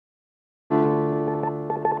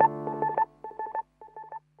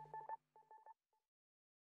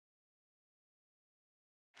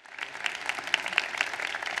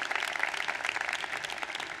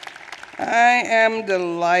I am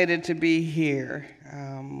delighted to be here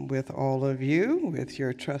with all of you, with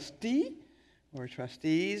your trustee or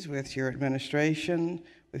trustees, with your administration,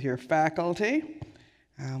 with your faculty,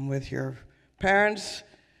 with your parents,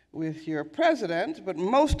 with your president, but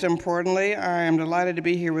most importantly, I am delighted to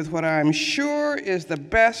be here with what I'm sure is the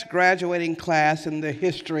best graduating class in the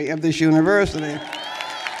history of this university.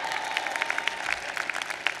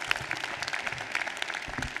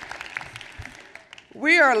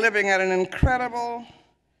 We are living at an incredible,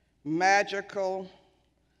 magical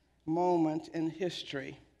moment in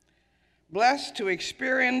history. Having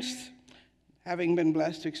been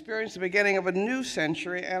blessed to experience the beginning of a new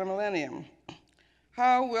century and a millennium.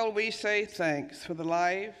 How will we say thanks for the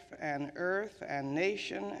life and earth and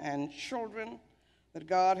nation and children that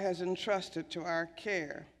God has entrusted to our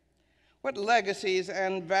care? What legacies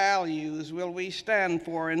and values will we stand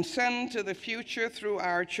for and send to the future through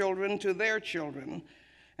our children to their children,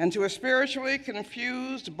 and to a spiritually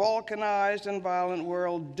confused, balkanized, and violent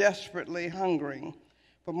world desperately hungering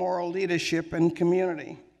for moral leadership and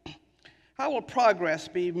community? How will progress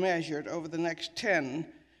be measured over the next 10,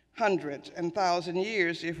 100, and 1,000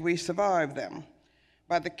 years if we survive them?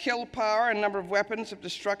 By the kill power and number of weapons of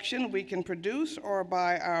destruction we can produce, or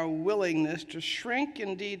by our willingness to shrink,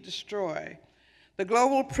 indeed destroy, the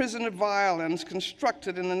global prison of violence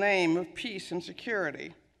constructed in the name of peace and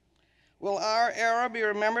security? Will our era be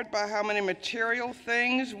remembered by how many material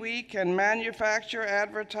things we can manufacture,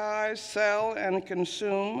 advertise, sell, and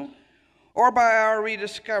consume, or by our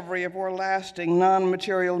rediscovery of more lasting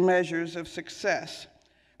non-material measures of success?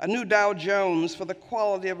 A new Dow Jones for the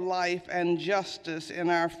quality of life and justice in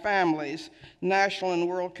our families, national and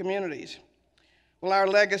world communities? Will our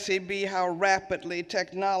legacy be how rapidly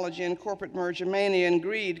technology and corporate merger mania and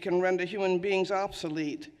greed can render human beings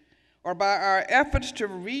obsolete? Or by our efforts to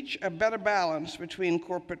reach a better balance between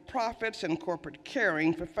corporate profits and corporate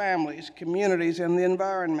caring for families, communities, and the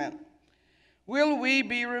environment? Will we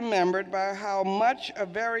be remembered by how much a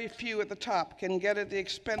very few at the top can get at the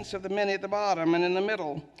expense of the many at the bottom and in the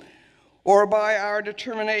middle? Or by our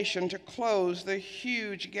determination to close the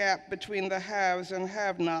huge gap between the haves and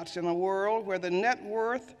have-nots in a world where the net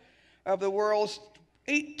worth of the world's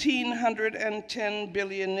 1,810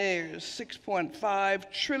 billionaires,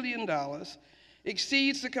 $6.5 trillion,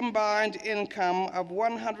 exceeds the combined income of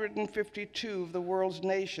 152 of the world's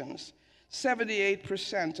nations,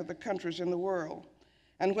 78% of the countries in the world,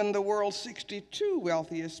 and when the world's 62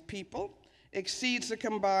 wealthiest people exceeds the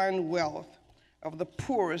combined wealth of the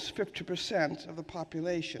poorest 50% of the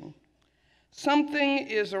population? Something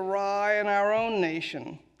is awry in our own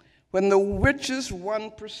nation when the richest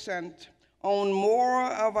 1% own more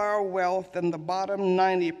of our wealth than the bottom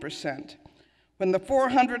 90%, when the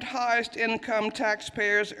 400 highest income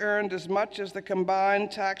taxpayers earned as much as the combined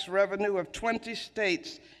tax revenue of 20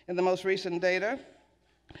 states in the most recent data,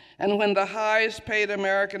 and when the highest paid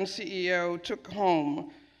American CEO took home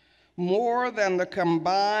more than the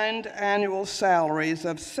combined annual salaries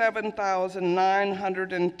of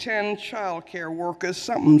 7,910 child care workers.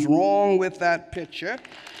 Something's wrong with that picture.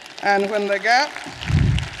 And when the gap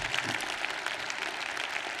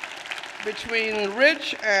between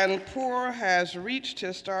rich and poor has reached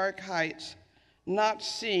historic heights not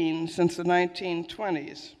seen since the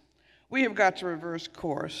 1920s. We have got to reverse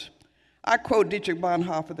course. I quote Dietrich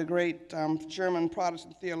Bonhoeffer, the great German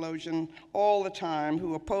Protestant theologian, all the time,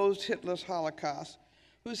 who opposed Hitler's Holocaust,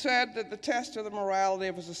 who said that the test of the morality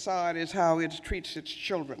of a society is how it treats its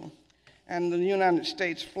children. And the United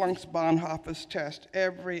States flunks Bonhoeffer's test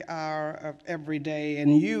every hour of every day,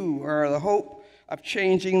 and you are the hope of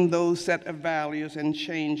changing those set of values and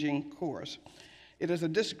changing course. It is a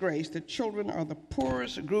disgrace that children are the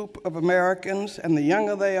poorest group of Americans, and the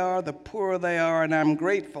younger they are, the poorer they are, and I'm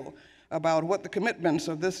grateful about what the commitments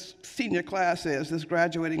of this senior class is, this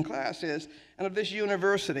graduating class is, and of this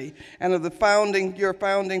university, and of your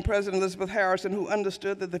founding President Elizabeth Harrison, who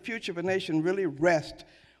understood that the future of a nation really rests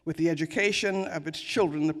with the education of its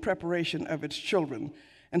children, the preparation of its children.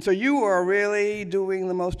 And so you are really doing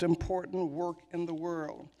the most important work in the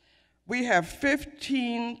world. We have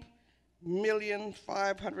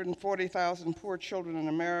 15,540,000 poor children in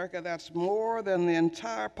America. That's more than the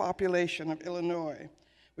entire population of Illinois,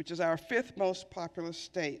 which is our 5th most populous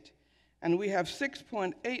state. And we have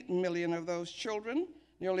 6.8 million of those children,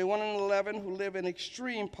 nearly 1 in 11, who live in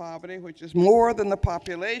extreme poverty, which is more than the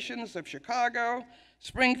populations of Chicago,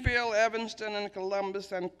 Springfield, Evanston, and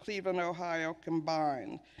Columbus, and Cleveland, Ohio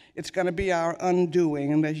combined. It's going to be our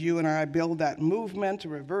undoing, and as you and I build that movement to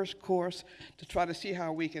reverse course to try to see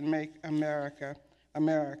how we can make America,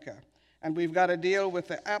 America. And we've got to deal with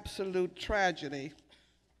the absolute tragedy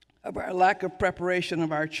of our lack of preparation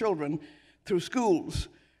of our children through schools.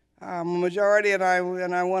 A majority, and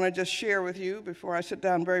I want to just share with you before I sit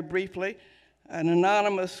down very briefly, an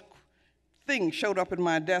anonymous thing showed up in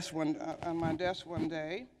my desk on my desk one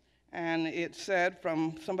day, and it said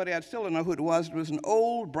from somebody, I still don't know who it was an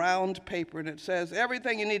old browned paper, and it says,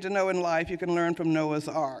 everything you need to know in life you can learn from Noah's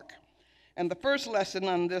Ark. And the first lesson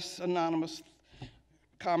on this anonymous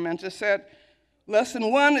comment is said,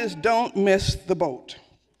 lesson 1 is don't miss the boat.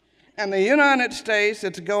 And the United States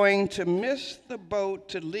is going to miss the boat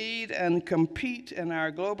to lead and compete in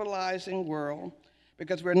our globalizing world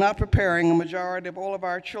because we're not preparing a majority of all of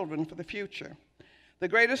our children for the future. The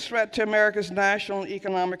greatest threat to America's national,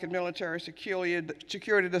 economic, and military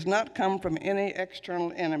security does not come from any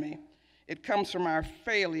external enemy. It comes from our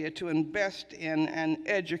failure to invest in and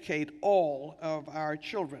educate all of our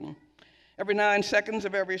children. Every 9 seconds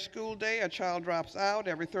of every school day, a child drops out.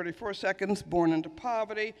 Every 34 seconds, born into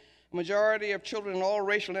poverty. A majority of children in all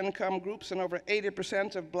racial income groups and over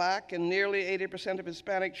 80% of Black and nearly 80% of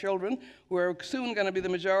Hispanic children, who are soon going to be the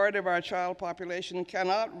majority of our child population,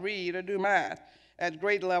 cannot read or do math at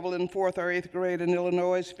grade level in 4th or 8th grade in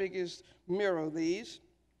Illinois. Figures mirror these.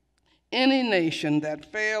 Any nation that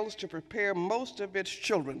fails to prepare most of its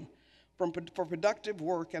children for productive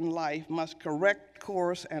work and life must correct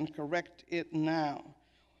course and correct it now.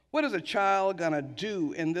 What is a child going to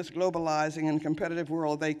do in this globalizing and competitive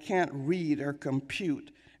world? They can't read or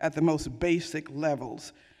compute at the most basic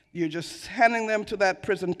levels. You're just handing them to that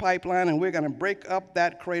prison pipeline, and we're going to break up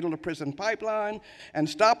that cradle to prison pipeline and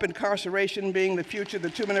stop incarceration being the future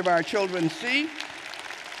that too many of our children see.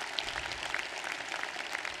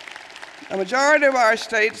 A majority of our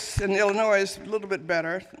states, in Illinois is a little bit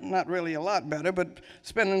better, not really a lot better, but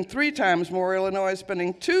spending 3 times more. Illinois is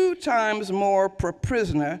spending 2 times more per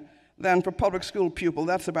prisoner than for public school pupil.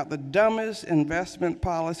 That's about the dumbest investment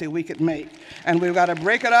policy we could make. And we've got to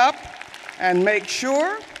break it up and make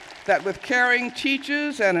sure that with caring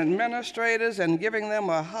teachers and administrators and giving them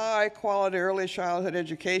a high-quality early childhood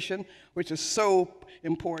education, which is so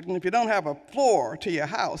important. If you don't have a floor to your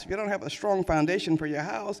house, if you don't have a strong foundation for your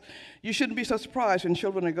house, you shouldn't be so surprised when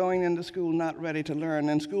children are going into school not ready to learn,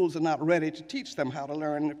 and schools are not ready to teach them how to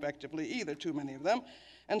learn effectively either, too many of them.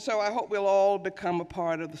 And so I hope we'll all become a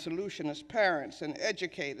part of the solution as parents and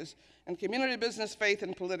educators and community business, faith,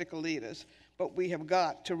 and political leaders. But we have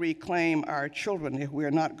got to reclaim our children if we're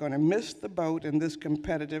not going to miss the boat in this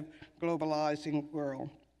competitive, globalizing world.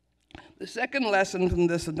 The second lesson from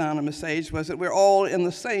this anonymous sage was that we're all in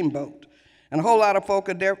the same boat. And a whole lot of folk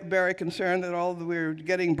are very concerned that we're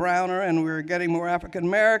getting browner and we're getting more African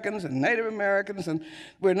Americans and Native Americans, and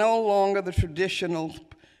we're no longer the traditional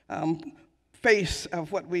face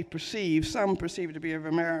of what we perceive, some perceive to be of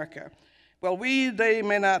America. Well, they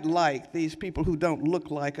may not like these people who don't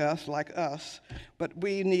look like us, but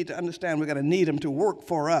we need to understand we're going to need them to work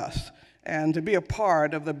for us and to be a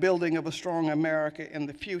part of the building of a strong America in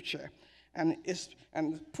the future. And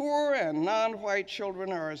poor and non-white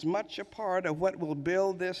children are as much a part of what will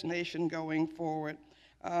build this nation going forward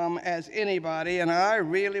as anybody, and I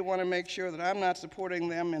really want to make sure that I'm not supporting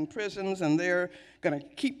them in prisons, and they're going to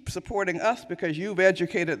keep supporting us because you've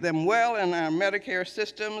educated them well, and our Medicare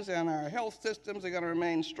systems and our health systems are going to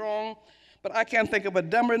remain strong. But I can't think of a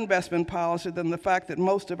dumber investment policy than the fact that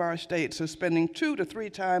most of our states are spending 2 to 3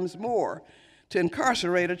 times more to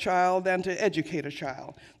incarcerate a child than to educate a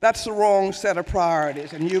child. That's the wrong set of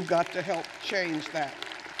priorities, and you've got to help change that.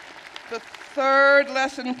 The third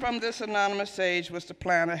lesson from this anonymous sage was to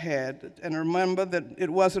plan ahead and remember that it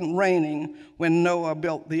wasn't raining when Noah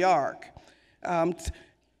built the ark.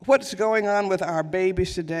 What's going on with our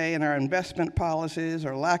babies today and our investment policies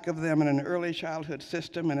or lack of them in an early childhood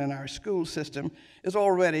system and in our school system is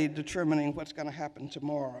already determining what's going to happen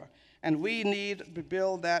tomorrow. And we need to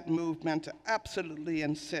build that movement to absolutely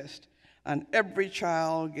insist on every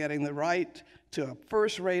child getting the right to a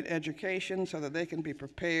first-rate education so that they can be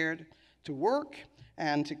prepared to work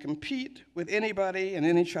and to compete with anybody and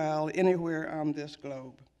any child anywhere on this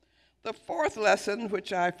globe. The fourth lesson,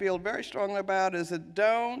 which I feel very strongly about, is that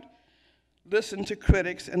don't listen to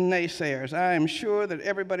critics and naysayers. I am sure that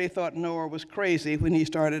everybody thought Noah was crazy when he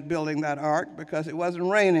started building that ark because it wasn't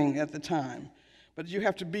raining at the time. But you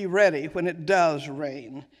have to be ready when it does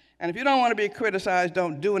rain. And if you don't want to be criticized,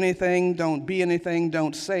 don't do anything, don't be anything,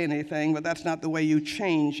 don't say anything, but that's not the way you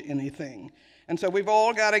change anything. And so we've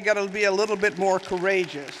all got to be a little bit more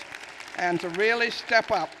courageous and to really step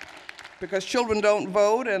up, because children don't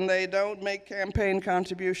vote and they don't make campaign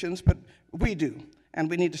contributions, but we do. And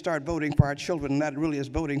we need to start voting for our children, and that really is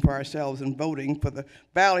voting for ourselves and voting for the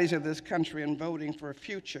values of this country and voting for a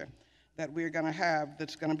future that we're going to have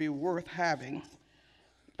that's going to be worth having.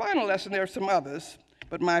 Final lesson, there are some others,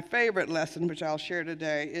 but my favorite lesson, which I'll share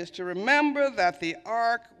today, is to remember that the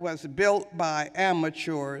Ark was built by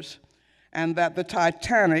amateurs and that the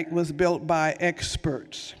Titanic was built by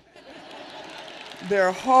experts. There are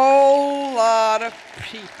a whole lot of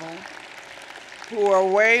people who are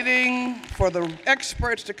waiting for the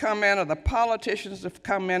experts to come in or the politicians to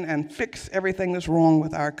come in and fix everything that's wrong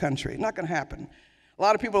with our country. Not going to happen. A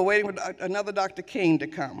lot of people are waiting for another Dr. King to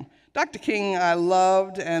come. Dr. King I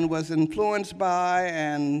loved and was influenced by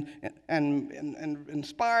and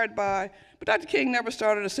inspired by, but Dr. King never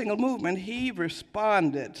started a single movement. He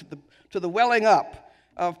responded to the welling up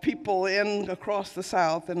of people across the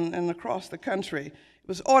South and across the country. It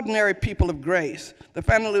was ordinary people of grace, the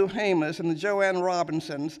Fannie Lou Hamer's and the Joanne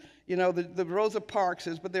Robinsons, the Rosa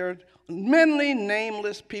Parkses, but there are many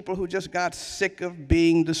nameless people who just got sick of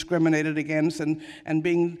being discriminated against and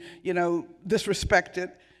being,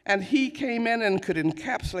 disrespected. And he came in and could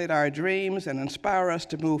encapsulate our dreams and inspire us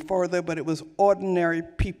to move further, but it was ordinary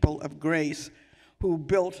people of grace who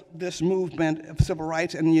built this movement of civil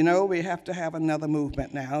rights. And we have to have another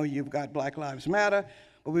movement now. You've got Black Lives Matter,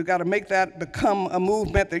 but we've got to make that become a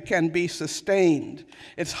movement that can be sustained.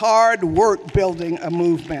 It's hard work building a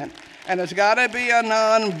movement. And it's got to be a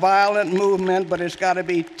nonviolent movement, but it's got to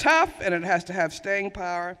be tough, and it has to have staying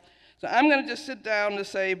power. So I'm going to just sit down to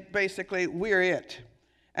say, basically, we're it.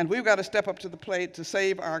 And we've got to step up to the plate to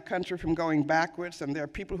save our country from going backwards, and there are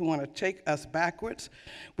people who want to take us backwards.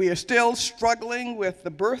 We are still struggling with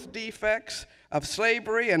the birth defects of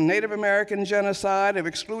slavery and Native American genocide, of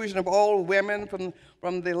exclusion of all women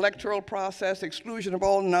from the electoral process, exclusion of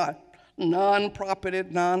all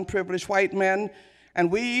non-properted, non-privileged white men. And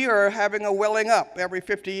we are having a welling up every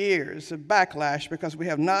 50 years of backlash because we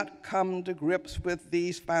have not come to grips with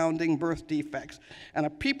these founding birth defects. And a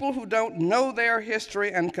people who don't know their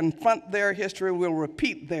history and confront their history will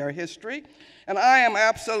repeat their history. And I am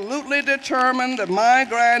absolutely determined that my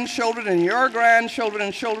grandchildren and your grandchildren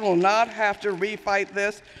and children will not have to refight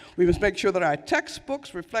this. We must make sure that our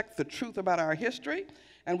textbooks reflect the truth about our history.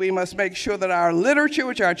 And we must make sure that our literature,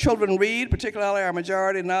 which our children read, particularly our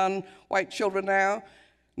majority non-white children now,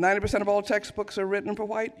 90% of all textbooks are written for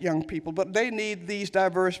white young people, but they need these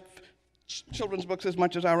diverse children's books as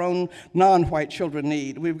much as our own non-white children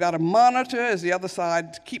need. We've got to monitor as the other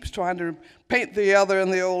side keeps trying to paint the other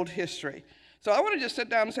in the old history. So I want to just sit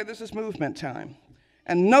down and say this is movement time.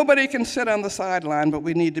 And nobody can sit on the sideline, but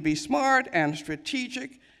we need to be smart and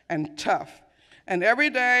strategic and tough. And every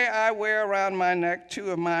day I wear around my neck two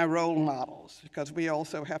of my role models, because we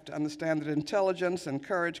also have to understand that intelligence and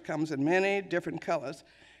courage comes in many different colors.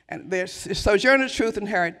 And there's Sojourner Truth and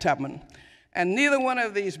Harriet Tubman. And neither one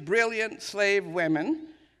of these brilliant slave women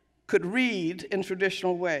could read in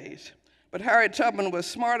traditional ways. But Harriet Tubman was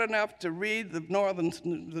smart enough to read the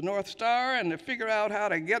North Star and to figure out how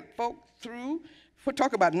to get folk through.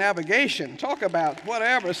 Talk about navigation, talk about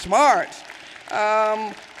whatever, smarts.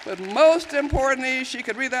 But most importantly, she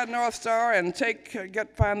could read that North Star and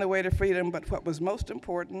find the way to freedom. But what was most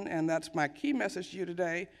important, and that's my key message to you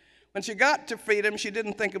today, when she got to freedom, she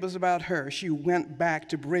didn't think it was about her. She went back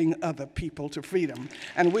to bring other people to freedom.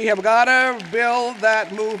 And we have got to build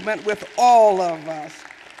that movement with all of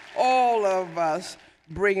us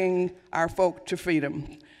bringing our folk to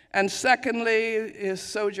freedom. And secondly is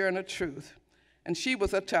Sojourner Truth. And she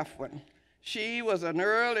was a tough one. She was an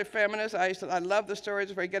early feminist. I love the stories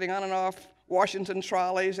of her getting on and off Washington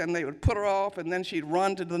trolleys, and they would put her off, and then she'd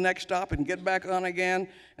run to the next stop and get back on again,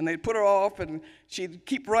 and they'd put her off, and she'd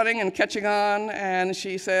keep running and catching on, and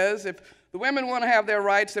she says, if the women want to have their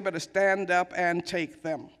rights, they better stand up and take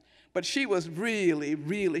them. But she was really,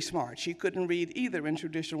 really smart. She couldn't read either in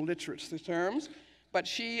traditional literature terms, but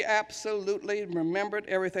she absolutely remembered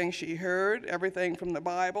everything she heard, everything from the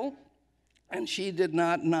Bible, and she did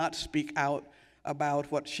not speak out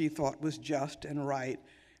about what she thought was just and right.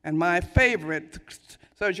 And my favorite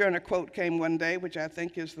Sojourner quote came one day, which I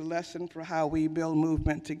think is the lesson for how we build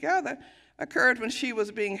movement together, occurred when she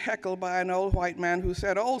was being heckled by an old white man who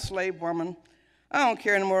said, "Old slave woman, I don't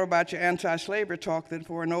care any more about your anti-slavery talk than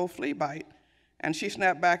for an old flea bite." And she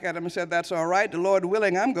snapped back at him and said, "That's all right. The Lord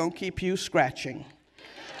willing, I'm going to keep you scratching."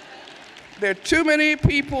 There are too many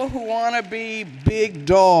people who want to be big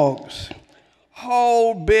dogs,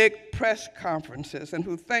 hold big press conferences, and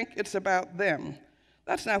who think it's about them.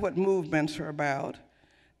 That's not what movements are about.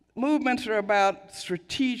 Movements are about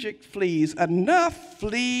strategic fleas. Enough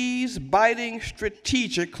fleas biting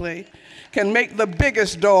strategically can make the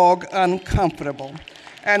biggest dog uncomfortable.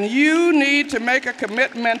 And you need to make a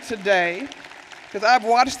commitment today Because I've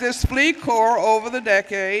watched this flea corps over the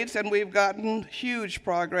decades, and we've gotten huge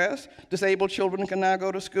progress. Disabled children can now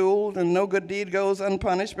go to school, and no good deed goes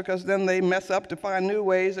unpunished, because then they mess up to find new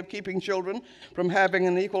ways of keeping children from having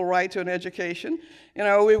an equal right to an education. You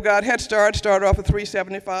know, we've got Head Start, started off at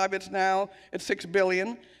 $375, it's now at $6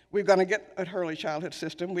 billion. We're going to get an early childhood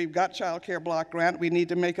system. We've got Child Care Block Grant. We need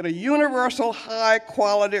to make it a universal,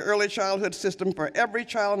 high-quality early childhood system for every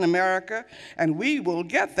child in America, and we will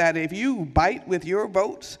get that if you bite with your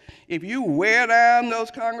votes, if you wear down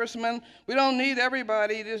those congressmen. We don't need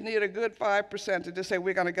everybody. You just need a good 5% to just say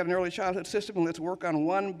we're going to get an early childhood system, and let's work on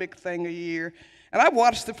one big thing a year. And I've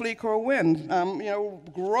watched the flea corps win,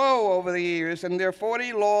 grow over the years, and there are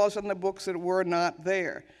 40 laws in the books that were not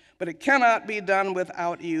there. But it cannot be done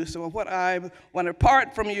without you. So what I want to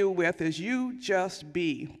part from you with is you just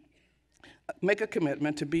make a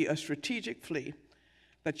commitment to be a strategic flea,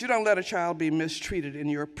 that you don't let a child be mistreated in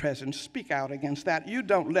your presence. Speak out against that. You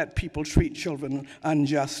don't let people treat children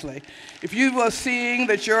unjustly. If you are seeing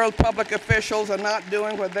that your public officials are not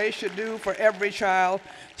doing what they should do for every child,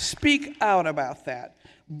 speak out about that.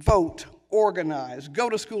 Vote, organize, go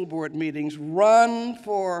to school board meetings, run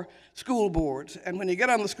for school boards. And when you get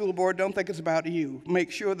on the school board, don't think it's about you. Make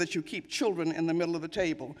sure that you keep children in the middle of the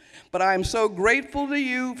table. But I'm so grateful to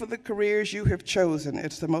you for the careers you have chosen.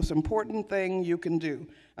 It's the most important thing you can do.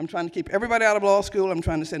 I'm trying to keep everybody out of law school. I'm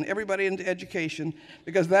trying to send everybody into education,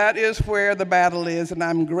 because that is where the battle is, and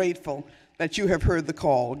I'm grateful that you have heard the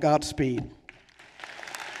call. Godspeed.